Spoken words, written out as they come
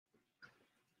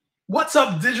What's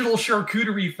up, digital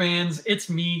charcuterie fans? It's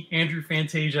me, Andrew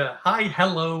Fantasia. Hi,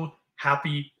 hello,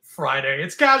 happy Friday.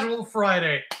 It's Casual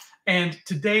Friday. And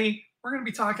today we're going to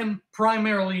be talking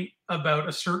primarily about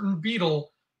a certain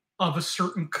beetle of a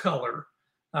certain color.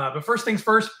 But first things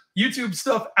first, YouTube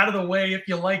stuff out of the way. If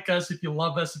you like us, if you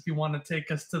love us, if you want to take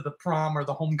us to the prom or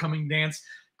the homecoming dance,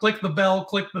 click the bell,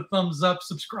 click the thumbs up,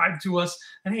 subscribe to us.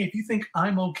 And hey, if you think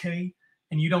I'm okay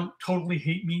and you don't totally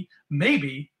hate me,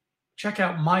 maybe check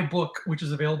out my book, which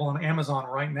is available on Amazon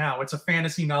right now. It's a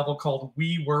fantasy novel called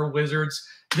We Were Wizards.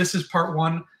 This is part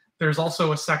one. There's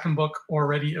also a second book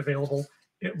already available.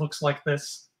 It looks like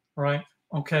this, right?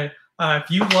 Okay.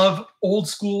 If you love old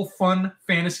school, fun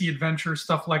fantasy adventure,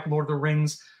 stuff like Lord of the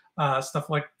Rings, stuff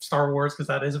like Star Wars, because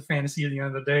that is a fantasy at the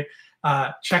end of the day,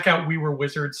 check out We Were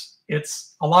Wizards.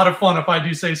 It's a lot of fun, if I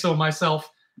do say so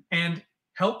myself, and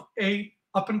help a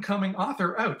up-and-coming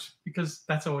author out, because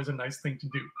that's always a nice thing to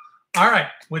do. All right,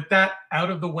 with that out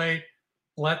of the way,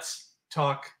 let's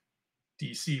talk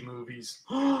DC movies.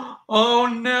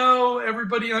 Oh no,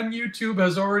 everybody on YouTube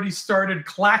has already started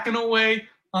clacking away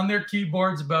on their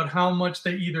keyboards about how much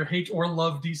they either hate or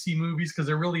love DC movies, because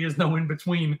there really is no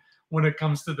in-between when it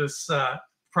comes to this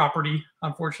property,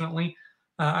 unfortunately.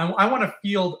 I want to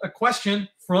field a question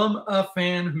from a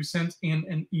fan who sent in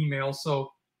an email,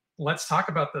 so let's talk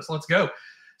about this. Let's go.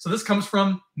 So this comes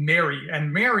from Mary,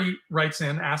 and Mary writes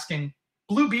in asking,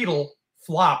 Blue Beetle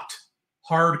flopped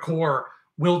hardcore.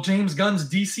 Will James Gunn's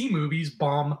DC movies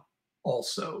bomb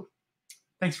also?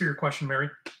 Thanks for your question, Mary.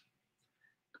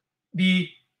 The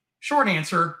short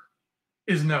answer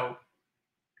is no,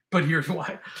 but here's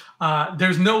why.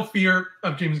 There's no fear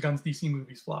of James Gunn's DC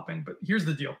movies flopping, but here's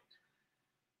the deal.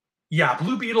 Yeah,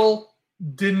 Blue Beetle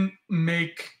didn't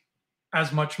make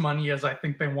as much money as I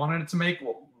think they wanted it to make.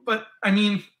 But I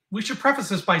mean, we should preface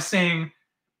this by saying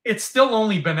it's still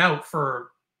only been out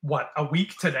for, what, a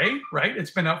week today, right?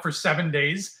 It's been out for 7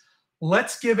 days.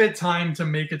 Let's give it time to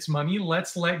make its money.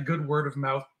 Let's let good word of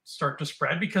mouth start to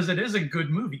spread, because it is a good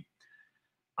movie.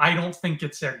 I don't think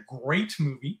it's a great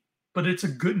movie, but it's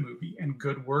a good movie, and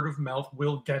good word of mouth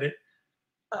will get it.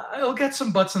 It'll get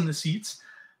some butts in the seats.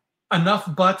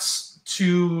 Enough butts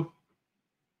to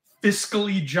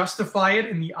fiscally justify it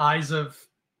in the eyes of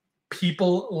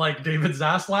people like David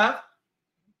Zaslav?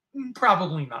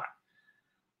 Probably not.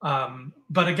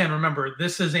 But again, remember,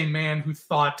 this is a man who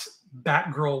thought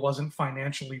Batgirl wasn't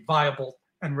financially viable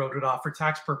and wrote it off for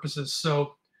tax purposes.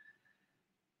 So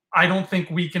I don't think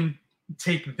we can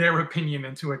take their opinion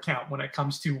into account when it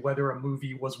comes to whether a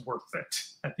movie was worth it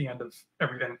at the end of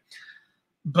everything.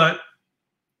 But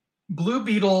Blue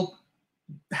Beetle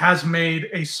has made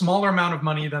a smaller amount of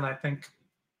money than I think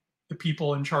the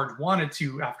people in charge wanted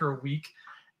to after a week.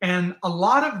 And a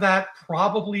lot of that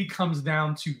probably comes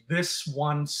down to this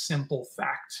one simple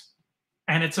fact.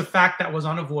 And it's a fact that was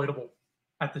unavoidable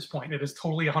at this point. It is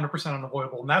totally 100%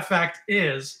 unavoidable. And that fact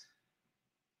is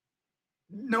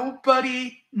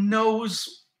nobody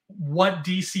knows what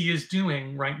DC is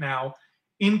doing right now,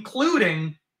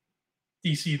 including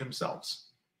DC themselves,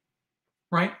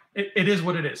 right? It is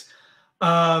what it is.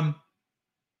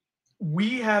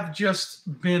 We have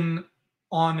just been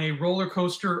on a roller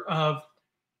coaster of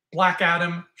Black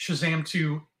Adam, Shazam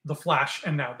 2, The Flash,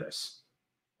 and now this.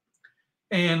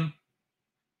 And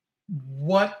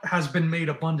what has been made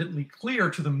abundantly clear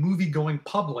to the movie-going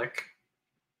public,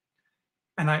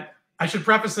 and I should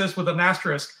preface this with an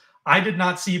asterisk, I did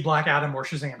not see Black Adam or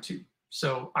Shazam 2,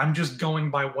 so I'm just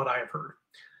going by what I have heard.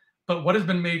 But what has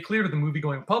been made clear to the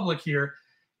movie-going public here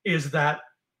is that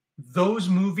those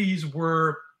movies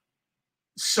were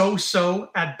so-so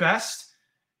at best.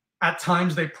 At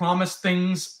times, they promised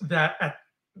things that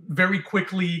very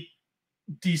quickly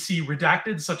DC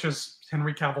redacted, such as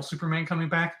Henry Cavill Superman coming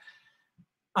back.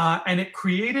 And it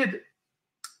created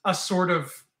a sort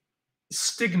of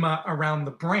stigma around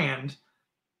the brand,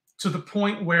 to the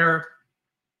point where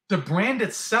the brand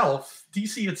itself,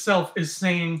 DC itself, is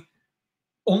saying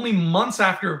only months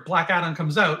after Black Adam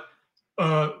comes out,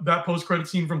 that post-credit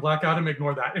scene from Black Adam,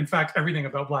 ignore that. In fact, everything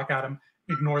about Black Adam,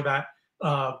 ignore that.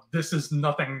 This is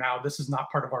nothing now. This is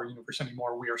not part of our universe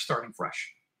anymore. We are starting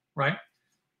fresh, right?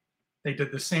 They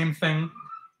did the same thing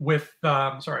with,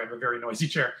 sorry, I have a very noisy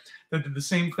chair. They did the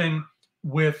same thing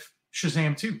with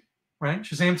Shazam 2, right?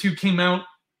 Shazam 2 came out.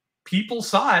 People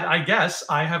saw it, I guess.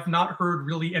 I have not heard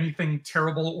really anything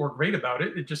terrible or great about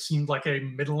it. It just seemed like a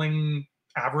middling,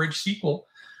 average sequel.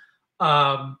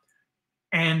 And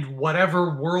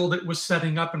whatever world it was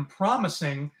setting up and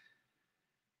promising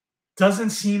doesn't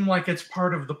seem like it's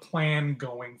part of the plan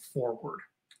going forward.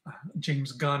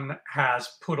 James Gunn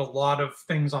has put a lot of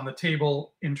things on the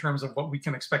table in terms of what we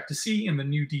can expect to see in the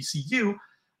new DCU.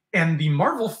 And the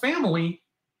Marvel family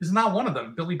is not one of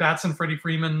them. Billy Batson, Freddie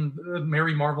Freeman,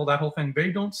 Mary Marvel, that whole thing,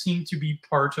 they don't seem to be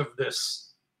part of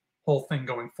this whole thing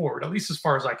going forward, at least as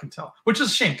far as I can tell, which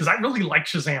is a shame because I really liked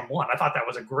Shazam 1. I thought that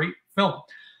was a great film.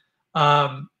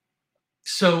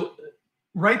 So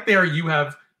right there, you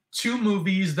have two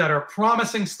movies that are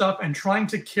promising stuff and trying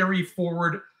to carry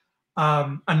forward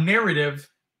a narrative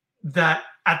that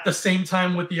at the same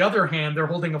time, with the other hand, they're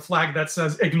holding a flag that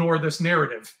says, ignore this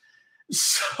narrative.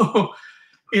 So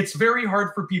it's very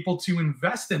hard for people to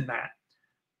invest in that.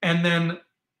 And then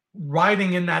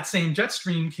riding in that same jet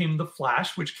stream came The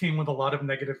Flash, which came with a lot of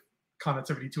negative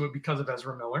connotivity to it because of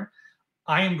Ezra Miller.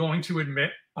 I am going to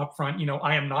admit up front,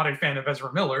 I am not a fan of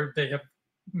Ezra Miller. They have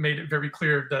made it very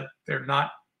clear that they're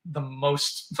not the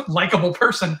most likable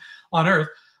person on earth.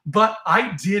 But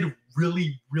I did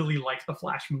really, really like the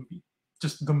Flash movie.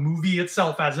 Just the movie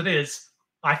itself as it is,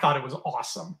 I thought it was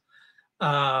awesome.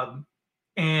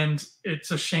 And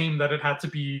it's a shame that it had to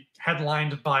be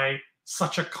headlined by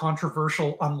such a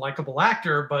controversial, unlikable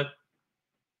actor, but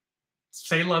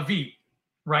c'est la vie,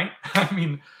 right? I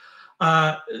mean,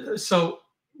 so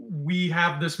we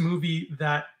have this movie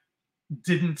that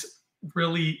didn't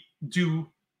really do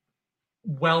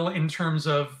well in terms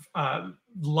of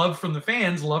love from the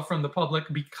fans, love from the public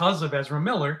because of Ezra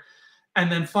Miller.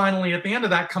 And then finally, at the end of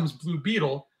that comes Blue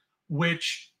Beetle,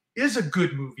 which is a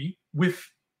good movie with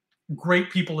great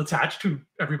people attached who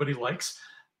everybody likes.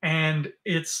 And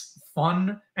it's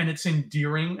fun and it's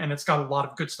endearing and it's got a lot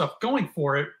of good stuff going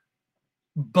for it.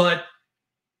 But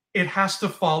it has to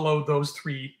follow those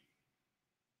three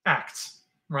acts,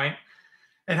 right?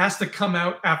 It has to come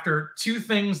out after two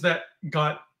things that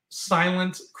got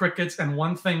silent crickets and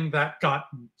one thing that got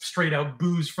straight out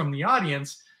boos from the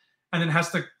audience, and then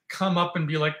has to come up and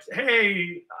be like,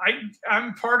 hey,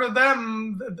 I'm part of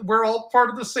them. We're all part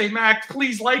of the same act.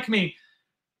 Please like me.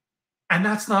 And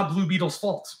that's not Blue Beetle's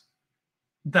fault.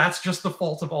 That's just the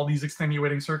fault of all these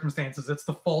extenuating circumstances. It's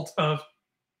the fault of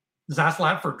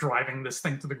Zaslav for driving this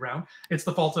thing to the ground. It's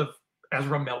the fault of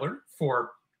Ezra Miller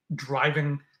for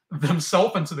driving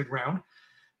themselves into the ground.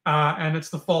 And it's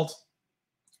the fault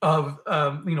of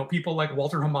people like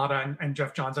Walter Hamada and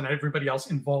Jeff Johns and everybody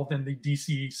else involved in the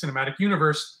DC cinematic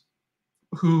universe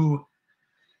who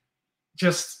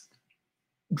just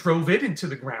drove it into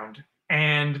the ground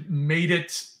and made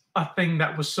it a thing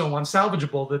that was so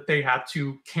unsalvageable that they had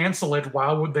to cancel it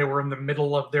while they were in the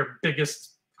middle of their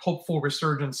biggest hopeful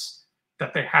resurgence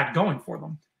that they had going for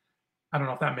them. I don't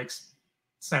know if that makes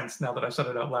sense now that I've said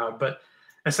it out loud, but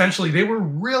essentially they were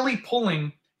really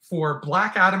pulling for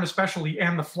Black Adam especially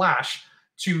and The Flash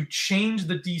to change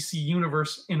the DC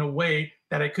universe in a way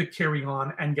that it could carry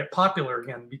on and get popular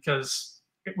again because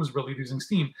it was really losing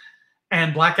steam.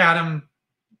 And Black Adam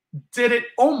did it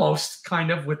almost kind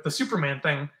of with the Superman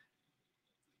thing,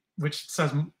 which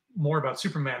says more about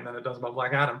Superman than it does about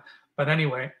Black Adam. But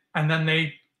anyway, and then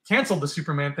they canceled the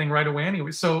Superman thing right away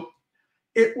anyway. So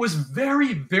it was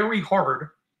very, very hard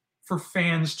for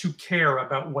fans to care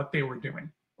about what they were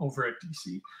doing over at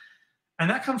DC. And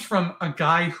that comes from a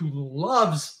guy who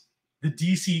loves the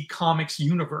DC Comics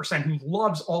universe and who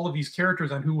loves all of these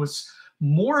characters and who was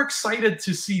more excited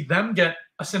to see them get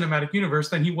a cinematic universe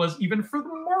than he was even for the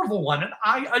Marvel one. And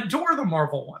I adore the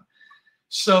Marvel one.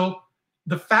 So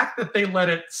the fact that they let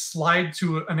it slide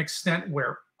to an extent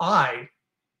where I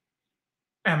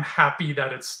am happy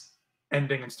that it's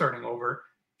ending and starting over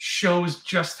shows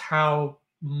just how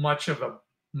much of a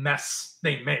mess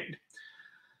they made.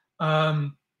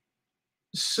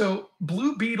 So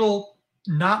Blue Beetle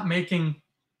not making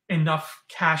enough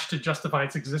cash to justify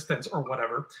its existence or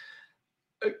whatever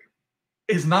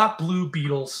is not Blue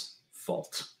Beetle's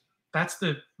fault. That's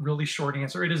the really short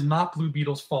answer. It is not Blue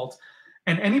Beetle's fault.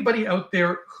 And anybody out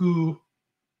there who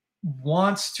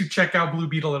wants to check out Blue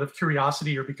Beetle out of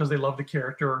curiosity or because they love the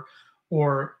character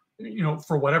or,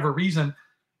 for whatever reason,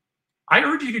 I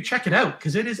urge you to check it out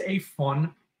because it is a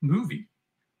fun movie.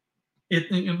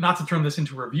 Not to turn this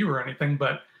into a review or anything,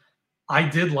 but I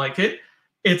did like it.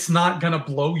 It's not going to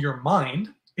blow your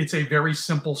mind. It's a very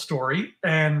simple story.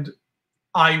 And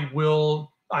I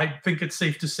think it's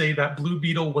safe to say that Blue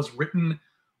Beetle was written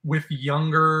with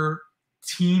younger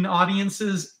teen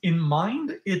audiences in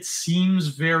mind. It seems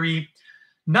very,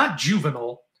 not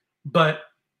juvenile, but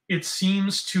it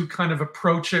seems to kind of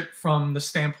approach it from the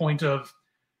standpoint of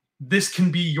this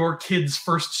can be your kid's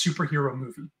first superhero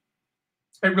movie.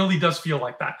 It really does feel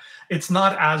like that. It's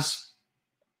not as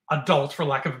adult, for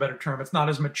lack of a better term. It's not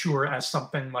as mature as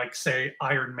something like, say,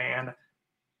 Iron Man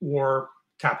or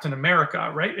Captain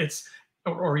America, right?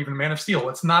 Or even Man of Steel.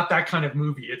 It's not that kind of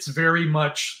movie. It's very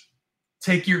much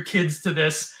take your kids to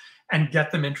this and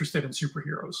get them interested in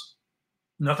superheroes.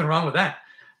 Nothing wrong with that.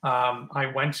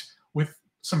 I went with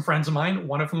some friends of mine,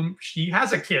 one of whom she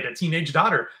has a kid, a teenage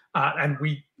daughter, and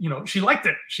she liked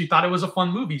it. She thought it was a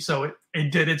fun movie, so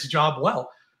it did its job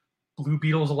well. Blue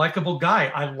Beetle is a likable guy.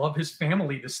 I love his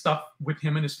family. The stuff with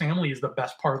him and his family is the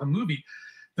best part of the movie.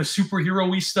 The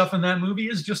superhero-y stuff in that movie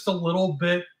is just a little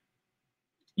bit,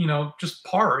 just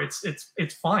par.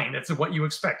 It's fine. It's what you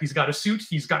expect. He's got a suit.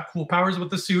 He's got cool powers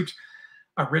with the suit.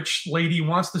 A rich lady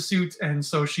wants the suit, and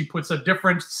so she puts a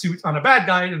different suit on a bad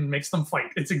guy and makes them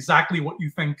fight. It's exactly what you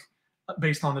think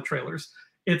based on the trailers.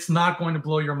 It's not going to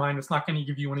blow your mind. It's not going to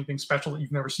give you anything special that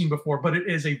you've never seen before, but it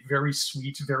is a very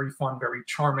sweet, very fun, very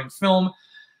charming film.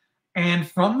 And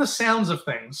from the sounds of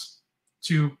things,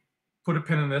 to put a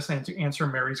pin in this and to answer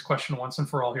Mary's question once and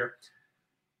for all here,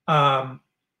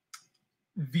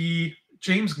 the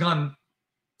James Gunn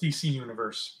DC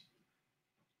universe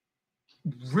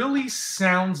really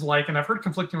sounds like, and I've heard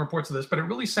conflicting reports of this, but it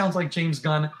really sounds like James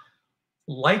Gunn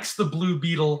likes the Blue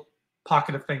Beetle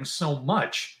pocket of things so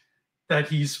much that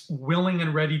he's willing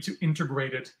and ready to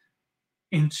integrate it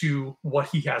into what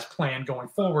he has planned going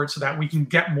forward so that we can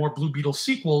get more Blue Beetle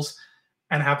sequels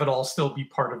and have it all still be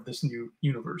part of this new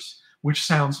universe, which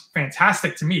sounds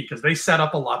fantastic to me because they set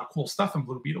up a lot of cool stuff in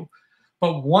Blue Beetle.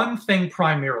 But one thing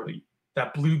primarily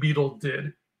that Blue Beetle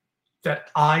did that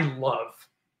I love,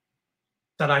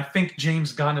 that I think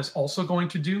James Gunn is also going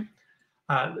to do,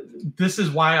 this is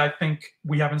why I think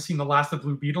we haven't seen the last of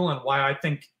Blue Beetle and why I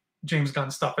think James Gunn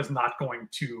stuff is not going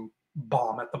to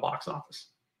bomb at the box office.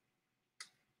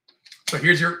 So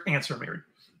here's your answer, Mary.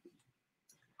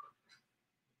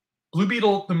 Blue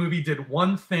Beetle, the movie, did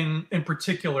one thing in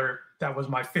particular that was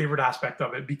my favorite aspect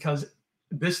of it, because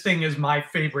this thing is my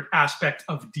favorite aspect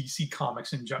of DC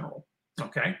Comics in general,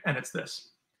 okay? And it's this.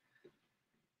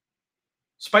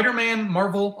 Spider-Man,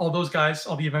 Marvel, all those guys,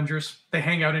 all the Avengers, they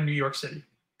hang out in New York City.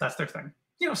 That's their thing.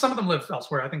 Some of them live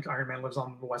elsewhere. I think Iron Man lives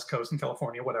on the West Coast in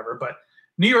California, whatever. But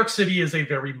New York City is a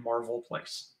very Marvel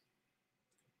place.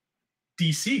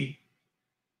 DC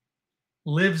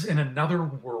lives in another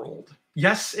world.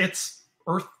 Yes, it's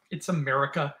Earth, it's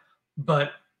America,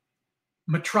 but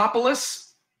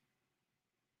Metropolis,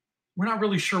 we're not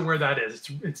really sure where that is.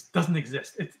 It doesn't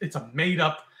exist. It's a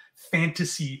made-up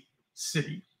fantasy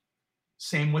city.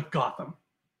 Same with Gotham,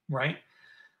 right?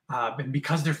 And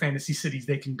because they're fantasy cities,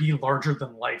 they can be larger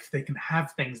than life. They can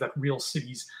have things that real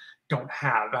cities don't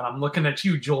have. And I'm looking at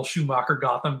you, Joel Schumacher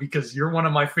Gotham, because you're one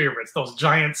of my favorites. Those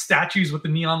giant statues with the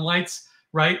neon lights,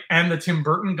 right? And the Tim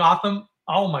Burton Gotham.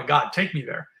 Oh my God, take me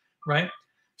there, right?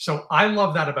 So I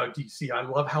love that about DC. I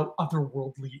love how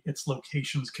otherworldly its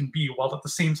locations can be, while at the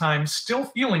same time still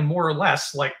feeling more or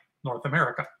less like North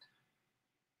America.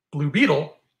 Blue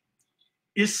Beetle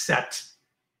is set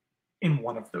in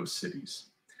one of those cities.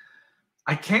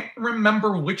 I can't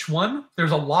remember which one.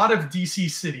 There's a lot of DC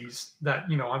cities that,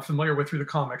 I'm familiar with through the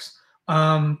comics.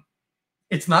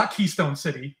 It's not Keystone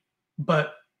City,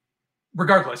 but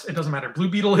regardless, it doesn't matter. Blue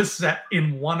Beetle is set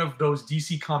in one of those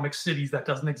DC Comics cities that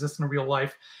doesn't exist in real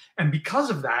life. And because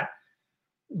of that,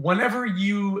 whenever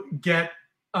you get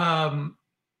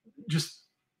just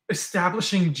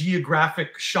establishing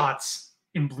geographic shots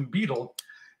in Blue Beetle,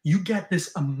 you get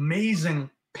this amazing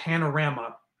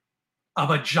panorama of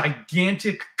a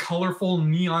gigantic, colorful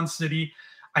neon city.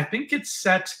 I think it's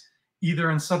set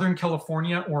either in Southern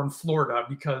California or in Florida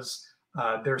because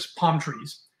there's palm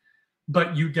trees.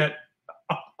 But you get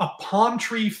a palm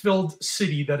tree-filled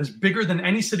city that is bigger than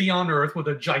any city on Earth, with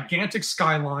a gigantic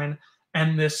skyline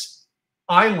and this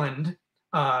island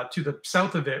to the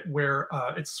south of it where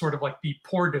it's sort of like the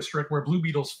poor district where Blue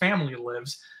Beetle's family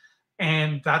lives.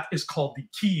 And that is called the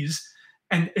Keys.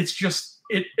 And it's just,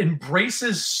 it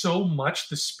embraces so much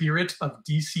the spirit of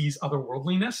DC's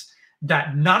otherworldliness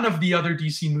that none of the other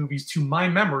DC movies, to my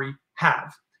memory,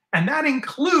 have. And that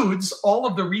includes all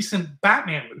of the recent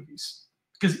Batman movies,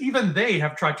 because even they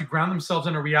have tried to ground themselves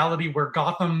in a reality where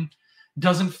Gotham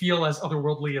doesn't feel as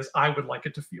otherworldly as I would like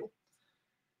it to feel.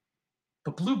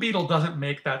 But Blue Beetle doesn't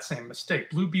make that same mistake.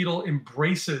 Blue Beetle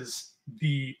embraces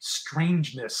the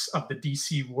strangeness of the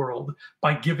DC world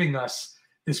by giving us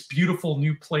this beautiful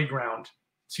new playground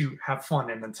to have fun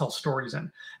in and tell stories in.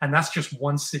 And that's just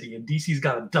one city, and DC's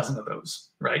got a dozen of those,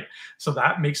 right? So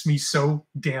that makes me so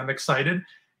damn excited.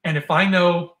 And if I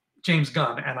know James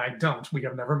Gunn, and I don't, we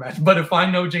have never met, but if I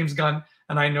know James Gunn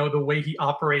and I know the way he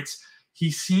operates,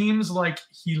 he seems like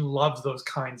he loves those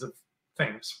kinds of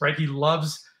things, right? He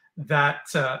loves that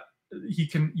he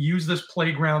can use this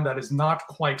playground that is not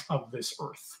quite of this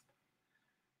earth.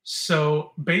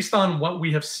 So based on what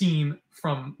we have seen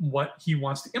from what he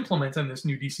wants to implement in this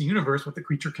new DC universe with the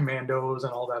creature commandos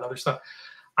and all that other stuff,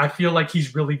 I feel like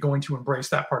he's really going to embrace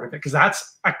that part of it, because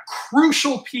that's a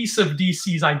crucial piece of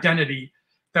DC's identity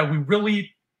that we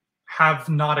really have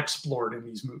not explored in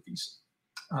these movies.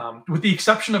 With the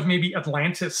exception of maybe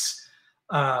Atlantis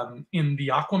in the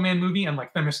Aquaman movie, and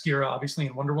like Themyscira, obviously,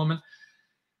 in Wonder Woman,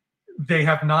 they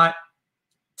have not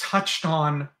touched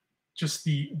on just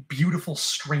the beautiful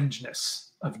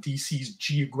strangeness of DC's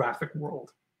geographic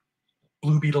world.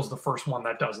 Blue Beetle's the first one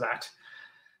that does that.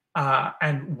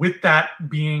 And with that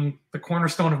being the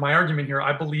cornerstone of my argument here,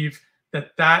 I believe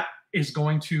that that is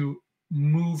going to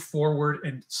move forward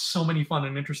in so many fun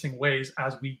and interesting ways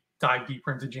as we dive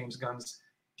deeper into James Gunn's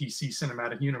DC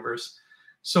cinematic universe.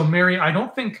 So, Mary, I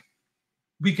don't think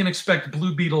we can expect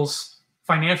Blue Beetle's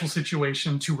financial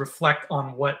situation to reflect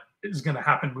on what is going to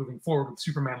happen moving forward with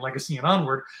Superman Legacy and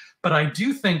onward. But I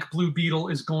do think Blue Beetle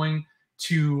is going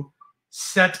to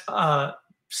set a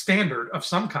standard of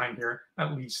some kind here,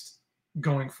 at least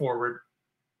going forward,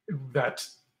 that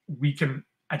we can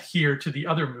adhere to the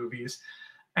other movies.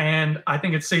 And I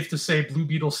think it's safe to say Blue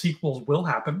Beetle sequels will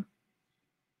happen,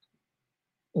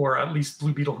 or at least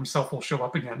Blue Beetle himself will show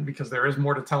up again, because there is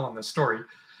more to tell in this story.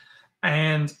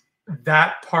 And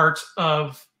that part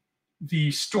of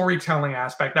the storytelling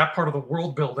aspect, that part of the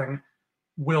world building,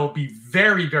 will be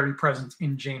very, very present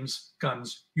in James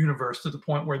Gunn's universe, to the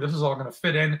point where this is all going to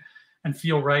fit in and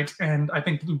feel right. And I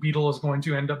think Blue Beetle is going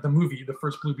to end up, the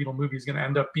first Blue Beetle movie is going to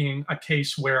end up being a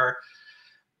case where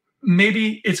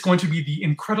maybe it's going to be the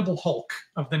Incredible Hulk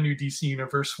of the new DC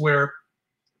universe, where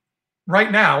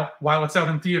right now, while it's out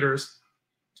in theaters,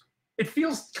 it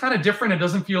feels kind of different. It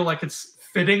doesn't feel like it's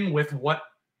fitting with what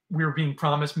we're being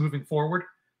promised moving forward.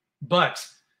 But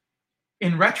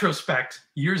in retrospect,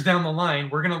 years down the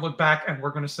line, we're going to look back and we're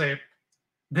going to say,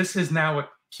 this is now a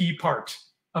key part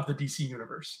of the DC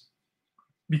universe,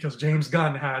 because James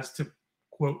Gunn has, to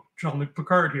quote Jean-Luc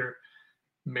Picard here,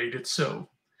 made it so.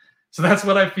 So that's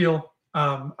what I feel.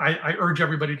 I urge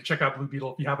everybody to check out Blue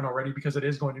Beetle if you haven't already, because it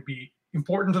is going to be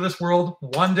important to this world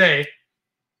one day.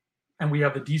 And we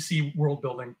have the DC world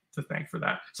building to thank for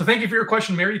that. So thank you for your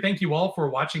question, Mary. Thank you all for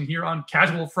watching here on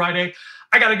Casual Friday.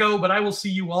 I got to go, but I will see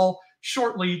you all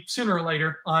shortly, sooner or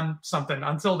later, on something.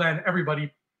 Until then,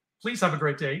 everybody, please have a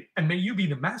great day, and may you be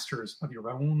the masters of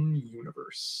your own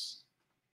universe.